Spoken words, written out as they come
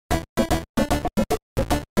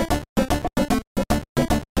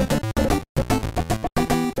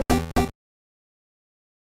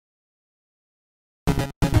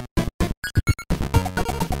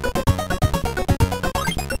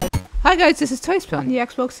Hi guys, this is Toast on the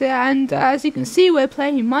Xbox here, and as you can see we're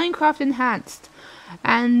playing Minecraft Enhanced.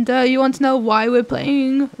 And you want to know why we're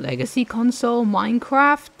playing Legacy Console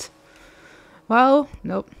Minecraft? Well,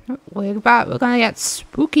 nope, we're gonna get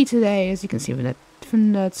spooky today, as you can see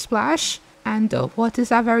from the splash. And what is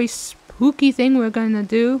that very spooky thing we're gonna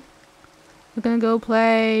do? We're gonna go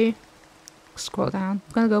play... Scroll down.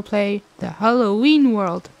 We're gonna go play the Halloween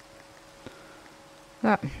world.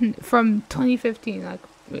 From 2015, like...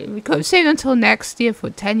 We could have saved until next year for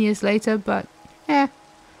 10 years later, but we're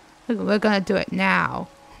gonna do it now.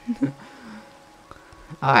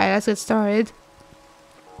 Alright, let's get started.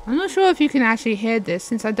 I'm not sure if you can actually hear this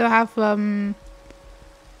since I don't have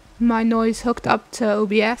my noise hooked up to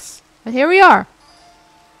OBS. But here we are.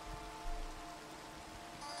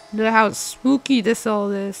 Look at how spooky this all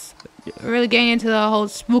is. Really getting into the whole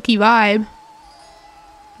spooky vibe.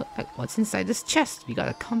 Like, what's inside this chest? We got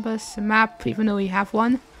a compass, a map, even though we have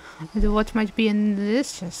one. I wonder what might be in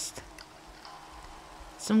this chest.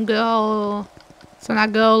 Some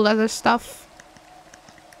that girl leather stuff.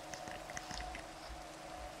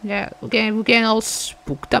 Yeah, we're getting all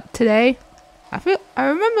spooked up today. I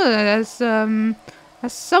remember that as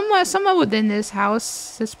somewhere within this house,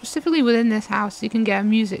 specifically within this house, you can get a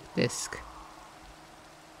music disc.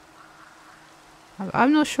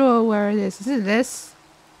 I'm not sure where it is. Is it this?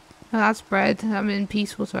 Oh, that's bread. I'm in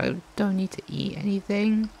peaceful, so I don't need to eat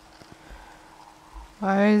anything.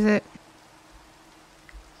 Where is it?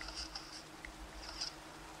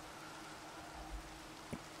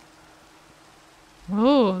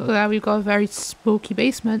 Oh, look at that. We've got a very spooky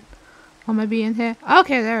basement. What might be in here?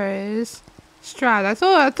 Okay, there it is. Strad. I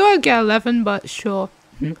thought I'd get 11, but sure.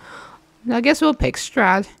 I guess we'll pick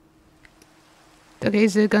Strad. Okay,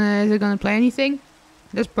 is it gonna play anything?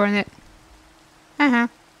 Let's burn it.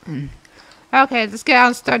 Okay, let's get out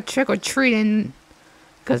and start trick-or-treating,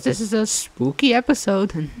 because this is a spooky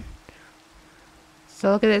episode.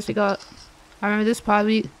 So look at this, I remember this part,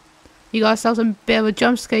 we got ourselves a bit of a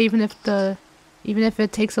jump scare, even if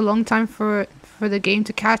it takes a long time for the game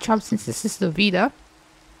to catch up, since this is the Vita.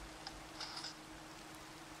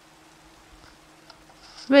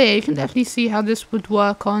 But yeah, you can definitely see how this would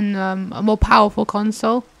work on a more powerful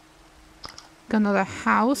console. Got another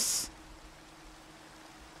house.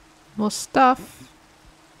 More stuff.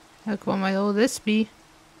 Like, what might all this be?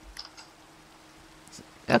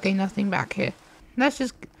 Okay, nothing back here. Let's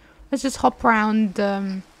just hop around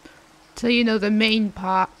to the main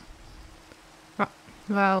part.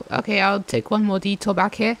 Well, okay, I'll take one more detour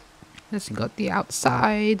back here. Let's got the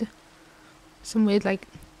outside. Some weird like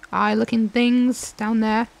eye looking things down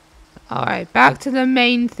there. Alright, back to the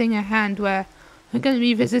main thing at hand, where we're gonna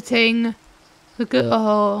be visiting the good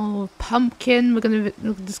old pumpkin. We're gonna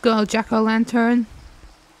this good old jack-o'-lantern.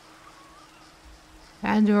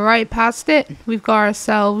 And right past it, we've got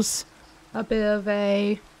ourselves a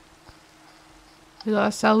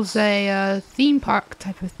theme park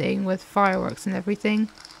type of thing with fireworks and everything.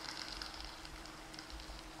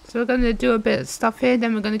 So we're gonna do a bit of stuff here,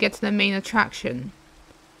 then we're gonna get to the main attraction.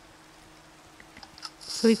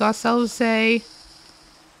 So we got ourselves a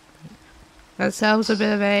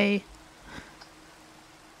bit of a...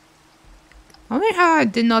 I wonder how I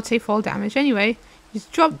did not take fall damage. Anyway, you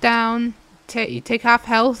just drop down, you take half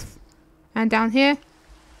health, and down here,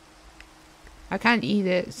 I can't eat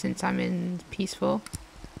it since I'm in peaceful.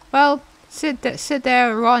 Well, sit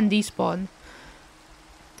there, rot and despawn.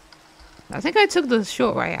 I think I took the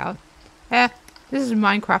short way out. Yeah, this is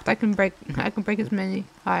Minecraft. I can break as many.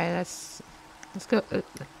 Alright, let's go. This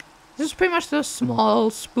is pretty much the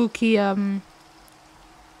small spooky Oh,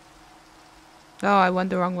 I went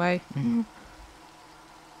the wrong way.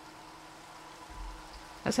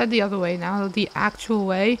 Let's head the other way now, the actual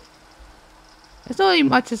way. It's not really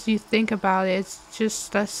much as you think about it. It's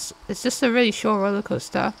just a really short roller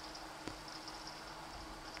coaster.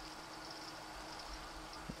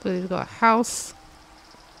 But we've got a house.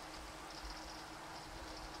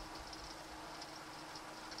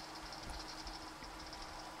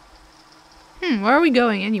 Where are we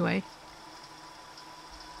going anyway?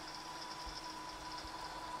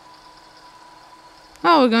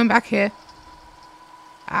 Oh, we're going back here.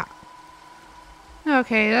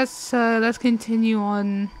 Okay, let's continue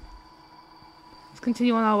on. Let's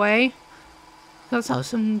continue on our way. Let's have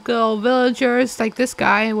some good old villagers like this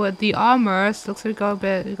guy with the armor. So looks like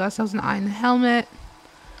we got ourselves an iron helmet.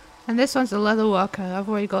 And this one's a leather worker. I've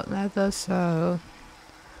already got leather, so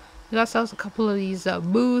we got ourselves a couple of these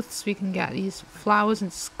booths. We can get these flowers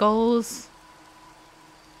and skulls.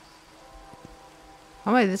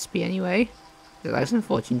 How might this be anyway? Is it like some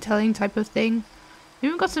fortune telling type of thing? We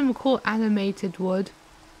even got some cool animated wood.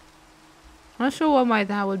 I'm not sure what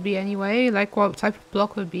that would be anyway, like what type of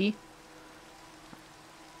block would be.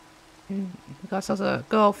 Because there's a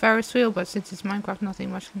good old Ferris wheel, but since it's Minecraft,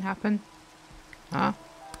 nothing much can happen. Huh?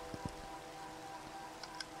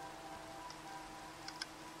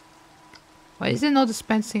 Why is it not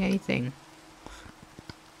dispensing anything?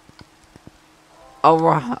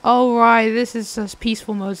 Alright, this is just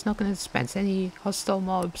peaceful mode. It's not going to dispense any hostile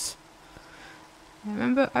mobs.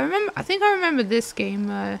 I think I remember this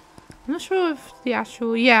game. I'm not sure if the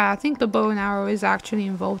actual... Yeah, I think the bow and arrow is actually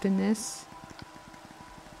involved in this.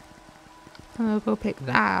 I'm gonna go pick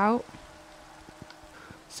that out.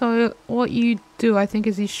 So what you do, I think,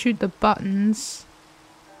 is you shoot the buttons.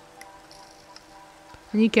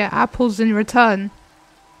 And you get apples in return.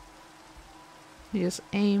 You just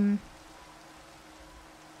aim.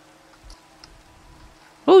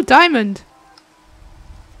 Oh, diamond!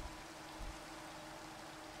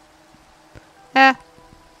 Yeah.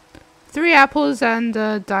 3 apples and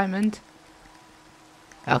a diamond.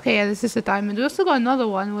 Okay, yeah, this is a diamond. We also got another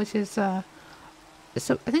one, which is I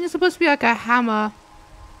think it's supposed to be like a hammer.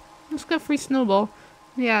 Let's go free snowball.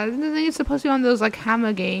 Yeah, I think it's supposed to be one of those like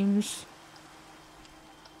hammer games.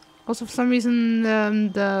 Also, for some reason,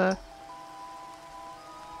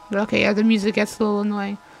 okay, yeah, the music gets a little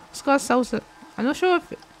annoying. Let's go ourselves. I'm not sure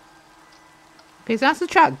if. Okay, so that's the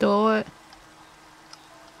trap door.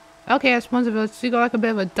 Okay, that's one of those. So you got like a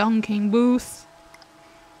bit of a dunking booth.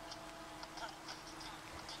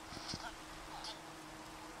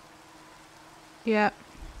 Yeah.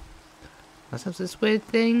 Let's have this weird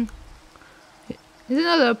thing. There's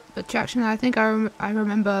another attraction that I think I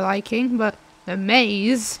remember liking, but the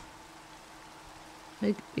maze.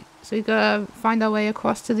 So you gotta find our way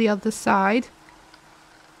across to the other side.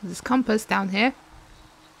 There's compass down here.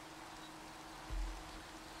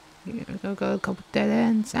 Yeah, we're gonna go a couple dead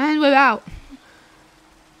ends, and we're out.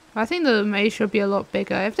 I think the maze should be a lot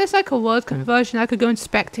bigger. If there's like a word conversion, I could go and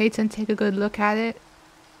spectate and take a good look at it.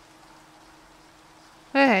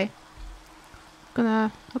 But hey,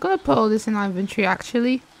 I'm gonna put all this in our inventory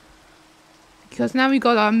actually, because now we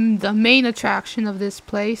got the main attraction of this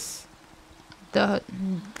place, the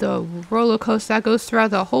roller coaster that goes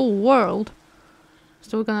throughout the whole world.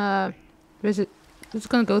 So we're gonna visit. We're just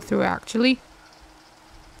gonna go through it actually.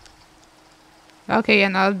 Okay, yeah,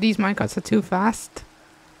 now these minecarts are too fast.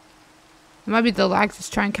 It might be the lag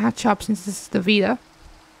just trying to catch up since this is the Vita.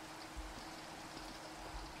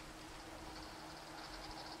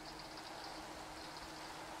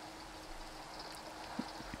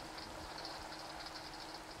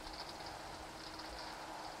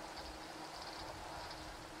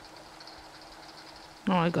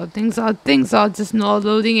 Oh my god, things are just not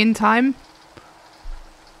loading in time.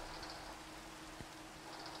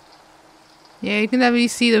 Yeah, you can definitely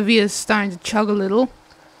see the Vita starting to chug a little.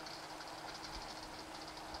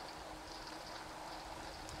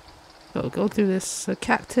 So go through this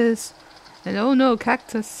cactus, and oh no,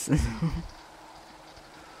 cactus.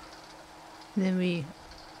 Then we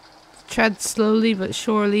tread slowly but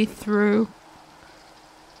surely through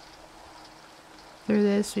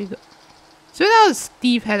this. We go. So now the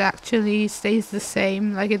Steve head actually stays the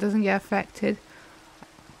same, like it doesn't get affected.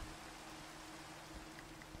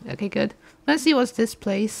 Okay, good. Let's see what's this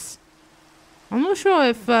place. I'm not sure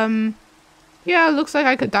if yeah, it looks like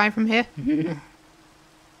I could die from here.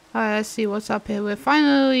 Alright, let's see what's up here. We're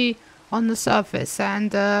finally on the surface,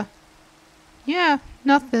 and yeah,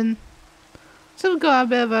 nothing. So we've got a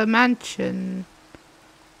bit of a mansion.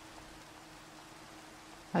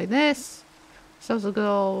 Like this. So it's a good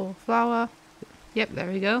old flower. Yep,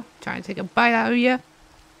 there we go. Trying to take a bite out of you.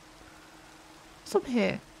 What's up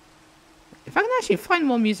here? If I can actually find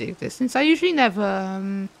more music this, since I usually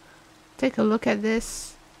never take a look at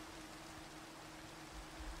this.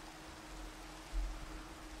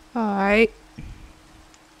 Alright.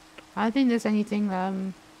 I don't think there's anything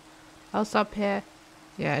else up here.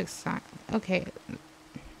 Yeah, exactly. Okay.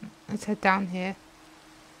 Let's head down here.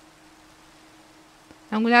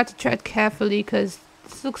 I'm gonna have to tread carefully because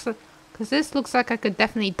this looks like I could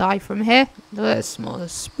definitely die from here. Look at this more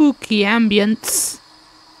spooky ambience.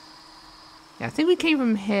 Yeah, I think we came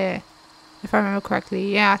from here, if I remember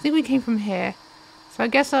correctly. Yeah, I think we came from here. So I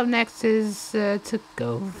guess up next is to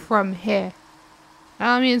go from here.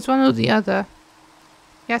 I mean, it's one or the other.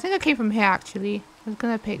 Yeah, I think I came from here actually. I'm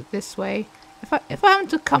gonna pick this way. If I happen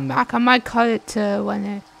to come back, I might cut it to when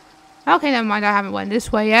it. Okay, never mind. I haven't went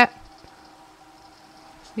this way yet.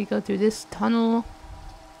 So we go through this tunnel.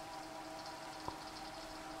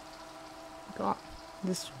 Got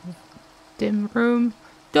this dim room.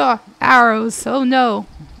 Duh, arrows. Oh no.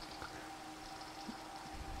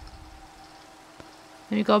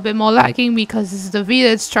 And we got a bit more lagging because this is the V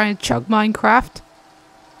that's trying to chug Minecraft.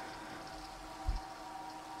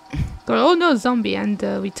 Oh no, zombie, and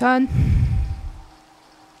we turn.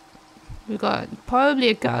 We got probably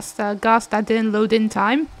a ghast that didn't load in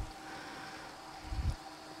time.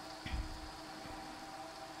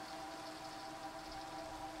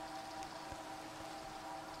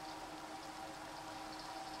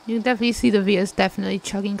 You can definitely see the V is definitely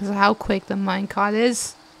chugging because of how quick the minecart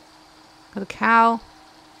is. Got a cow.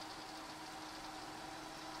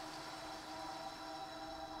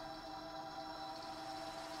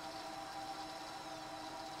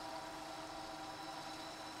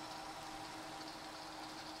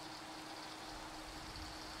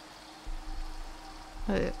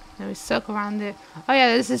 Then we circle around it. Oh yeah,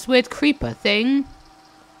 there's this weird creeper thing.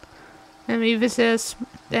 Then we visit.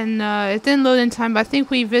 Then it didn't load in time, but I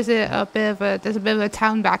think we visit a bit of a. There's a bit of a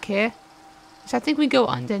town back here, so I think we go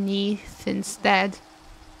underneath instead.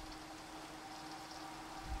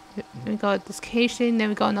 We got this cage thing. Then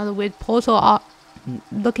we got another weird portal art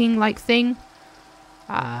looking like thing.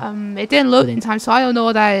 It didn't load in time, so I don't know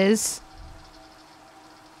what that is.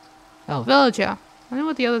 Oh, villager. I don't know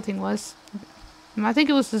what the other thing was. I think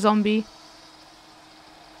it was the zombie.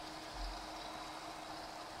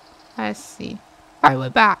 Let's see. Alright, we're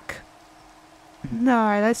back.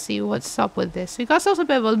 Alright, let's see what's up with this. We got ourselves a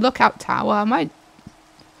bit of a lookout tower. I might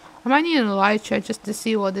need an elytra just to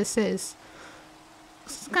see what this is.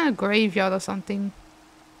 This is kind of graveyard or something.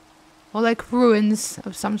 Or like ruins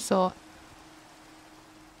of some sort.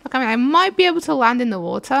 Look, I mean, I might be able to land in the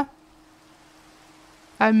water.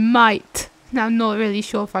 I might. Now, I'm not really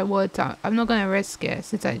sure if I would. I'm not going to risk it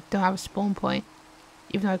since I don't have a spawn point.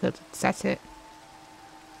 Even though I could set it.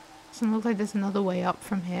 Doesn't look like there's another way up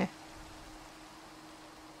from here.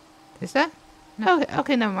 Is there? No,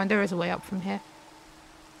 okay, never mind. There is a way up from here.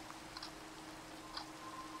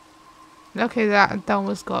 Okay, that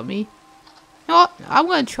almost got me. You know what? I'm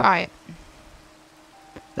going to try it.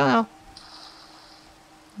 Don't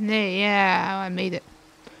know. Yeah, I made it.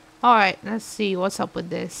 Alright, let's see what's up with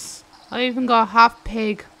this. I even got a half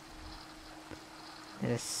pig.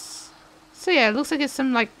 Yes. So yeah, it looks like it's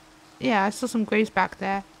some like... Yeah, I saw some graves back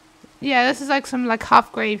there. Yeah, this is like some like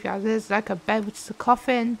half graveyard. There's like a bed which is a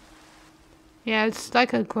coffin. Yeah, it's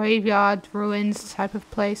like a graveyard, ruins type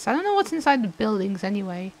of place. I don't know what's inside the buildings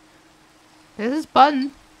anyway. There's this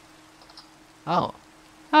button. Oh.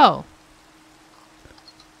 Oh.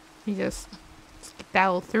 You just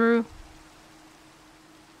skedaddle through.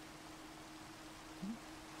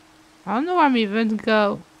 I don't know where I'm even to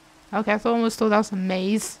go. Okay, I almost thought that was a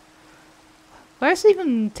maze. Where's it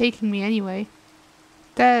even taking me anyway?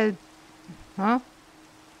 That... Huh?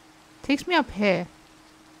 Takes me up here.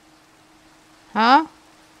 Huh?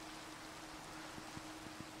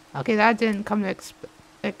 Okay, that didn't come to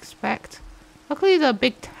expect. Luckily the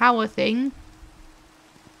big tower thing.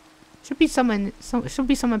 Should be someone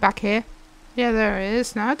back here. Yeah, there it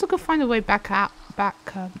is. Now I have to go find a way back up.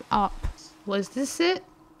 Was this it?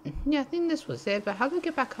 Yeah, I think this was it, but how do I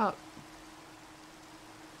get back up?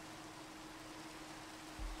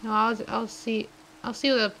 No, I'll see where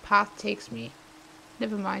the path takes me.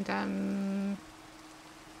 Never mind. I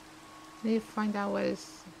need to find out where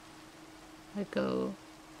I go.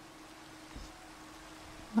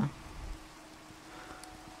 Oh.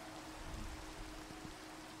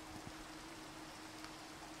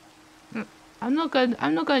 I'm not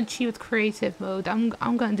gonna cheat with creative mode. I'm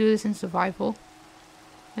gonna do this in survival.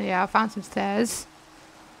 Yeah, I found some stairs.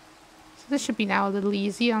 So this should be now a little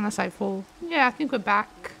easy unless I fall. Yeah, I think we're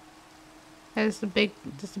back. There's the big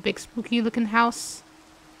spooky looking house.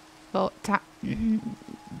 Well,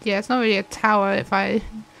 yeah, it's not really a tower if I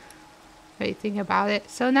really think about it.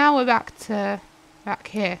 So now we're back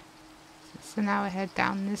here. So now we head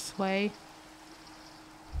down this way.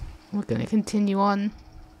 We're gonna continue on.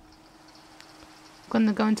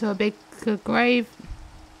 Gonna go into a big grave.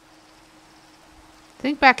 I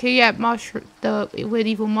think back here, yeah, the weird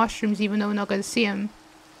evil mushrooms, even though we're not gonna see them.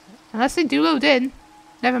 Unless they do load in.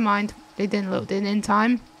 Never mind, they didn't load in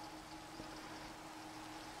time.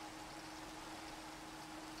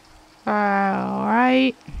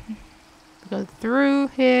 Alright. Go through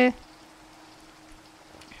here.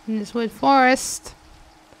 In this wood forest.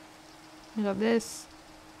 We got this.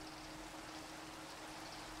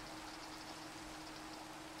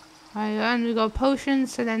 And we got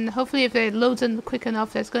potions, and then hopefully if it loads in quick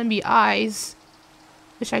enough, there's going to be eyes.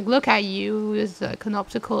 Which like look at you is like an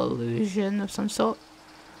optical illusion of some sort.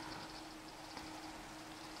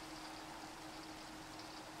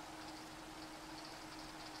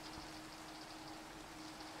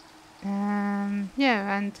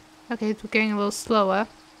 Yeah, and Okay, it's getting a little slower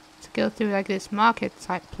to go through like this market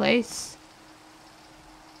type place.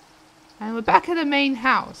 And we're back at the main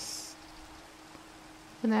house.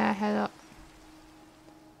 Gonna head up.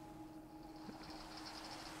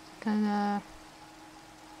 Gonna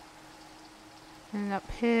end up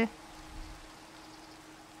here.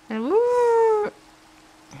 And woo!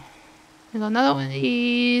 We got another one of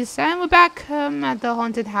these. And we're back at the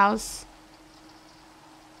haunted house.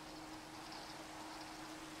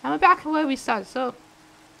 And we're back where we started, so...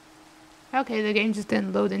 Okay, the game just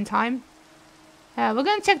didn't load in time. We're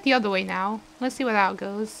gonna check the other way now. Let's see where that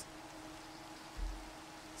goes.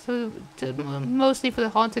 So, mostly for the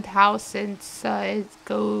haunted house, since it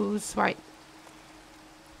goes right.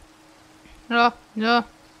 No.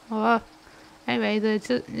 Anyway,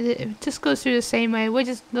 it just goes through the same way. We're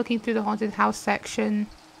just looking through the haunted house section.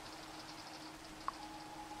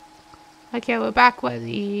 Okay, we're back where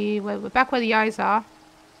the eyes are.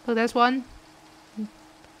 Oh, there's one.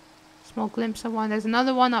 Small glimpse of one. There's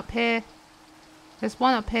another one up here. There's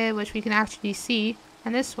one up here which we can actually see.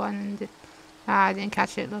 And this one, I didn't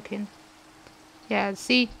catch it looking. Yeah,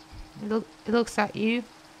 see? It looks at you.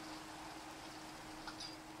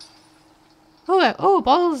 Oh,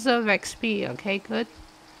 bottles of XP. Okay, good.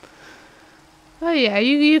 Oh yeah,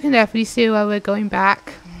 you can definitely see where we're going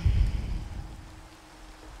back.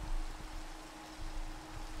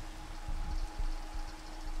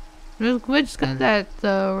 We're just gonna let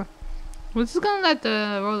the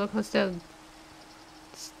roller coaster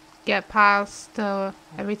get past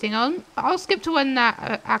everything. I'll skip to when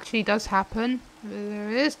that actually does happen. There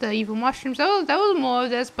is the evil mushrooms. Oh, there was more of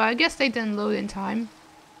this, but I guess they didn't load in time.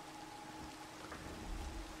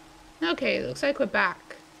 Okay, looks like we're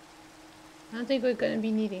back. I don't think we're gonna be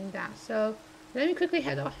needing that. So let me quickly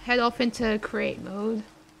head off into create mode.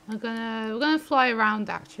 We're gonna fly around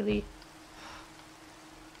actually.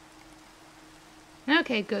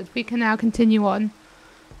 Okay, good. We can now continue on.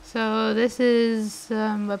 So this is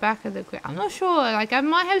we're back at the grid. I'm not sure. Like I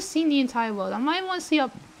might have seen the entire world. I might want to see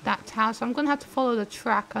up that town. So I'm gonna have to follow the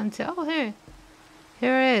track until here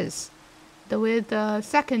it is. With the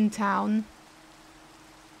second town.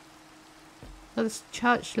 Oh, this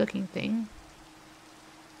church-looking thing.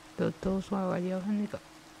 The doors were already open.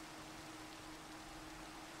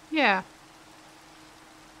 Yeah.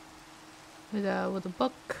 With a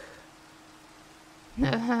book.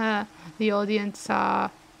 The audience are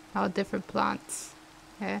different plants.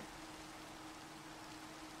 Yeah.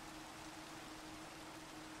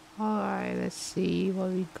 Alright, let's see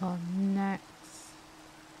what we got next.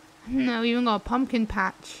 No, we even got a pumpkin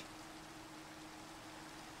patch.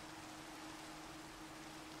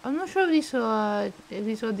 I'm not sure if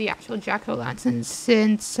these were the actual jack-o'-lanterns,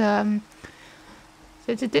 since it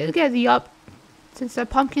did get since the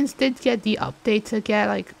pumpkins did get the update to get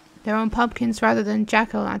like their own pumpkins rather than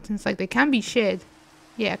jack-o'-lanterns. Like they can be shared.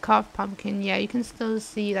 Yeah, carved pumpkin. Yeah, you can still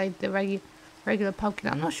see like the regular pumpkin.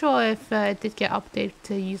 I'm not sure if it did get updated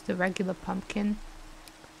to use the regular pumpkin.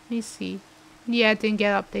 Let me see. Yeah, it didn't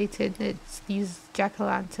get updated. It's used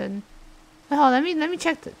jack-o'-lantern. Oh, let me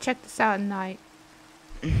check this out at night.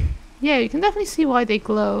 Yeah, you can definitely see why they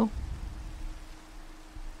glow.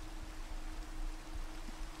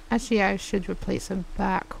 Actually, I should replace them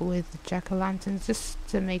back with jack-o'-lanterns just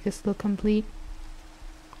to make this look complete.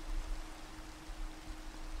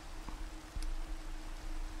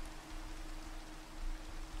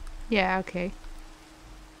 Yeah, okay.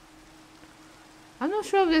 I'm not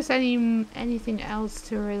sure if there's anything else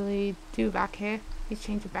to really do back here. Let's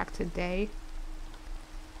change it back to day.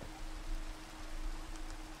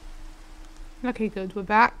 Okay, good. We're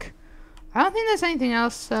back. I don't think there's anything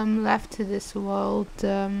else left to this world.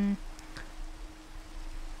 I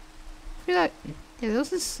feel like yeah,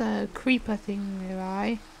 there's this creeper thing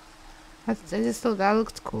nearby. I just thought that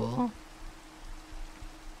looked cool.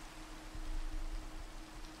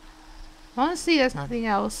 Honestly, there's nothing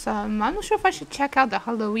else. I'm not sure if I should check out the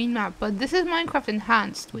Halloween map, but this is Minecraft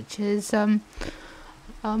Enhanced, which is a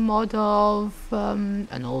mod of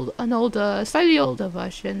an older, slightly older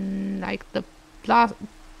version, like the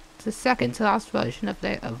second to last version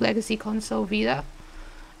of Legacy Console Vita,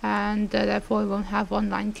 and therefore it won't have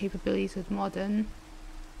online capabilities with modern.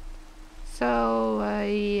 So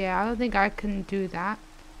yeah, I don't think I can do that.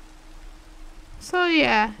 So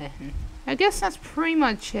yeah, I guess that's pretty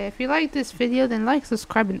much it. If you like this video, then like,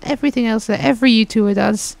 subscribe, and everything else that every YouTuber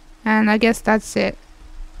does. And I guess that's it.